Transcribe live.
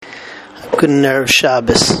Good Erev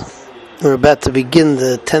Shabbos. We're about to begin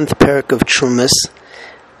the 10th parak of Trumas,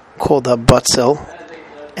 called Habatzel,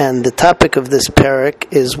 and the topic of this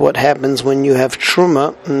parak is what happens when you have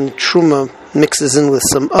Truma, and Truma mixes in with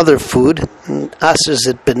some other food, and asers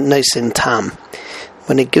it b'naisin tam.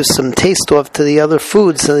 When it gives some taste off to the other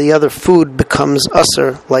food, so the other food becomes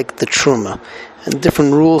aser like the Truma. And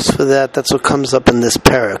different rules for that, that's what comes up in this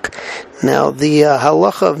parak. Now, the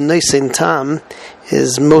halacha of Naisin Tam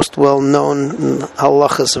is most well known in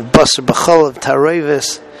halachas of Basar B'chol, of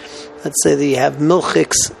Tarevis. Let's say that you have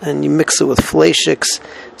milchiks and you mix it with fleishiks,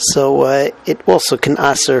 so it also can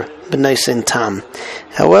aser b'naisin tam.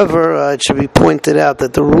 However, it should be pointed out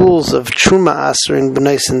that the rules of Truma asering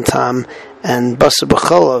b'naisin tam and Basar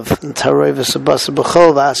B'chol and Tarevis of Basar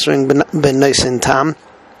B'chol asering b'naisin tam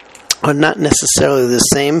are not necessarily the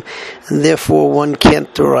same, and therefore one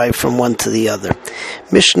can't derive from one to the other.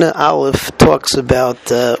 Mishnah Aleph talks about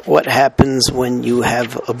what happens when you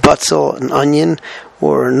have a batzel, an onion,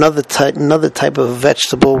 or another type of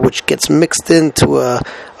vegetable which gets mixed into a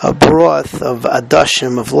broth of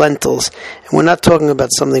adashim, of lentils. And we're not talking about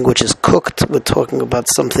something which is cooked, we're talking about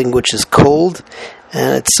something which is cold,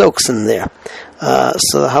 and it soaks in there.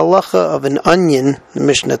 So the halacha of an onion, the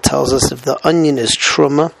Mishnah tells us, if the onion is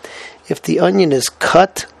truma, if the onion is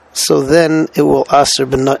cut, so then it will aser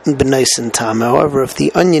b'naisin tam. However, if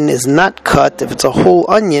the onion is not cut, if it's a whole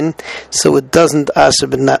onion, so it doesn't aser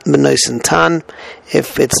b'naisin tam.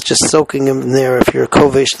 If it's just soaking in there, if you're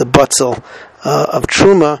kovesh the batzel of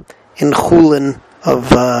truma in chulin of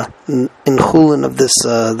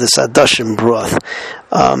this adashim broth.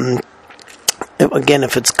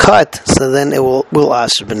 If it's cut, so then it will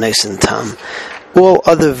aser b'naisin tam. All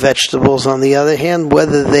other vegetables, on the other hand,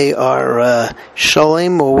 whether they are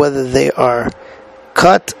shalem or whether they are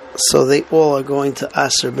cut, so they all are going to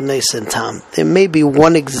aser b'naisin tam. There may be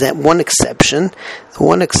one exception. The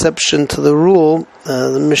one exception to the rule,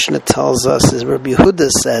 the Mishnah tells us, is Rabbi Yehuda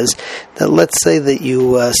says that let's say that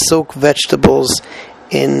you soak vegetables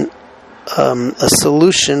in a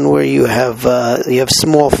solution where you have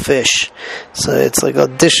small fish, so it's like a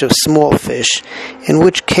dish of small fish, in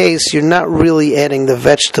which case you're not really adding the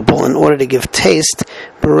vegetable in order to give taste,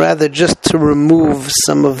 but rather just to remove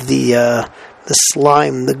some of the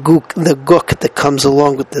slime, the guk that comes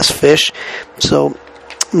along with this fish. So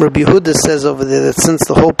Rabbi Yehuda says over there that since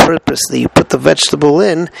the whole purpose that you put the vegetable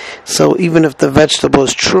in, so even if the vegetable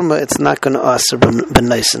is truma, it's not going to aser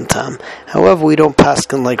b'naisin tam. However, we don't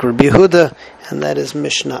paskin like Rabbi Yehuda, and that is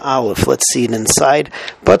Mishnah Aleph. Let's see it inside.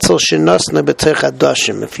 Batzel shenasna b'teich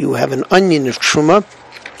adashim. If you have an onion of truma,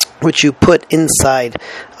 which you put inside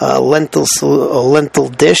a lentil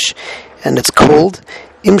dish, and it's cold,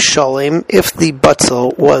 im shalem, if the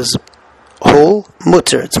batzel was whole,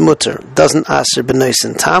 it's mutter, doesn't aser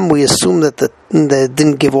b'naisin tam. We assume that that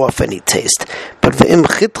didn't give off any taste. But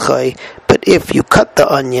if you cut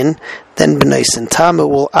the onion, then b'naisin tam, it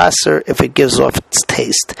will aser if it gives off its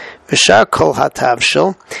taste. V'shar kol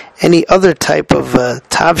hatavshel, any other type of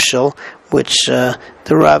tavshel, which the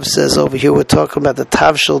Rav says over here, we're talking about the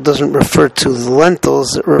tavshel doesn't refer to the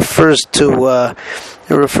lentils, it refers to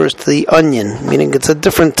the onion, meaning it's a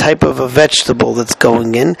different type of a vegetable that's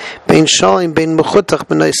going in. Bein shalim, bein mechutach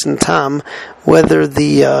b'naisin tam, whether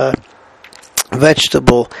the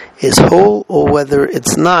vegetable is whole or whether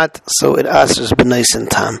it's not, so it asers b'naisin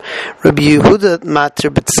tam. Rabbi Yehuda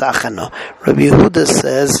matir b'tzachano. Rabbi Yehuda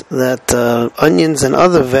says that onions and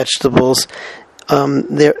other vegetables,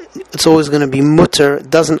 it's always going to be mutter. It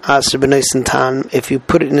doesn't aser b'naisin tam. If you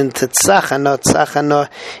put it into tzachana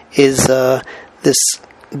is this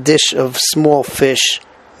dish of small fish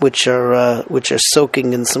which are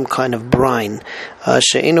soaking in some kind of brine.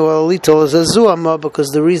 She'enu alito is a zuama, because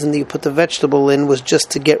the reason that you put the vegetable in was just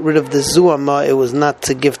to get rid of the zuama. It was not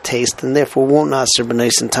to give taste, and therefore won't aser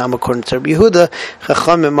b'naisin tam according to Rabbi Yehuda.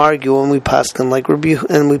 Chachamim argue, and we paskin like Rabbi,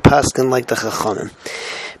 and we paskin like the Chachamim.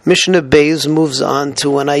 Mishnah Beis moves on to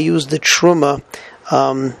when I use the truma,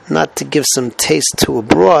 not to give some taste to a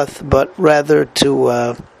broth, but rather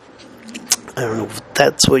to I don't know if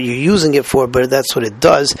that's what you're using it for, but that's what it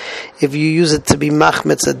does. If you use it to be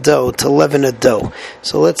machmitz a dough, to leaven a dough.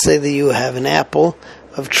 So let's say that you have an apple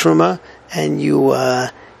of truma, and you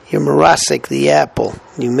marasik the apple.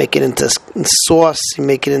 You make it into sauce, you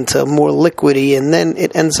make it into more liquidy, and then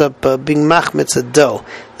it ends up being machmitz a dough.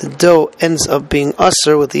 The dough ends up being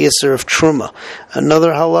aser with the iser of truma.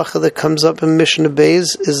 Another halacha that comes up in Mishnah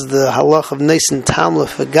Beis is the halacha of naisin tam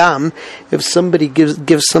lefagam. If somebody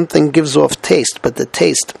gives off taste, but the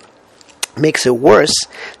taste makes it worse,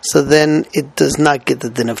 so then it does not get the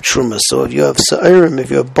din of truma. So if you have sa'irim, if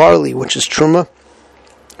you have barley, which is truma,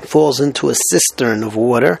 falls into a cistern of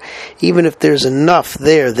water, even if there's enough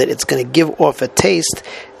there that it's going to give off a taste,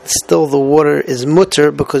 still the water is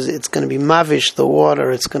mutter because it's going to be mavish the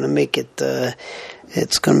water. It's going to make it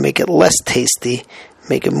less tasty,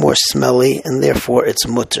 make it more smelly, and therefore it's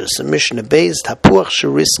mutter. So Mishnah Beis tapuach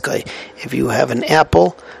sheriskai. If you have an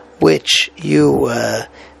apple which you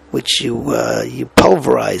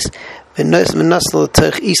pulverize, and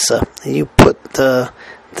you put the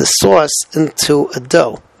sauce into a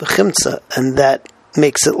dough, and that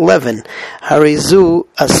makes it leaven. Harizu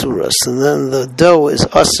asuras, and then the dough is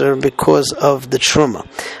asur because of the truma.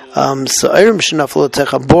 So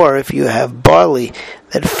if you have barley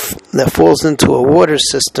that falls into a water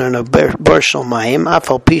cistern of barshal mayim,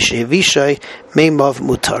 afal pishe vishay meimav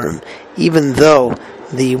mutarim, even though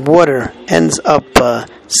the water ends up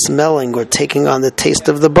smelling or taking on the taste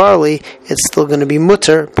of the barley, it's still going to be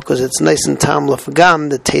mutter because it's nice and tam lefagam.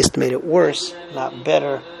 The taste made it worse, not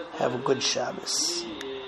better. Have a good Shabbos.